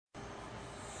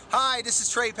Hi, this is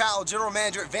Trey Powell, General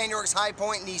Manager at Van York's High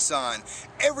Point Nissan.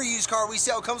 Every used car we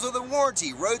sell comes with a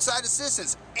warranty, roadside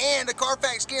assistance, and a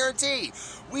Carfax guarantee.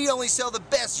 We only sell the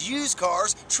best used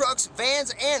cars, trucks,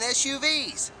 vans, and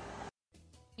SUVs.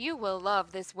 You will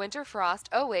love this Winter Frost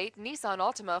 '08 Nissan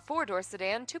Altima 4-door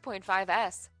sedan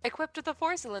 2.5S, equipped with a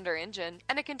 4-cylinder engine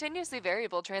and a continuously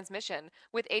variable transmission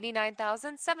with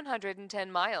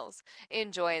 89,710 miles.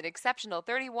 Enjoy an exceptional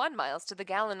 31 miles to the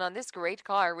gallon on this great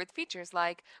car with features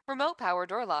like remote power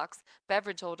door locks,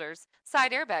 beverage holders,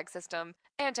 side airbag system,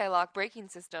 anti-lock braking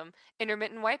system,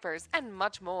 intermittent wipers, and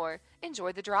much more.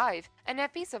 Enjoy the drive and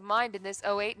have peace of mind in this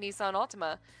 '08 Nissan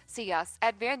Altima. See us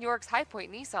at Van York's High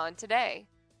Point Nissan today.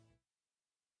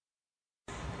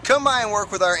 Come by and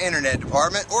work with our internet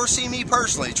department or see me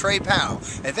personally, Trey Powell.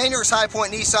 At Van York's High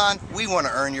Point Nissan, we want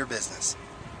to earn your business.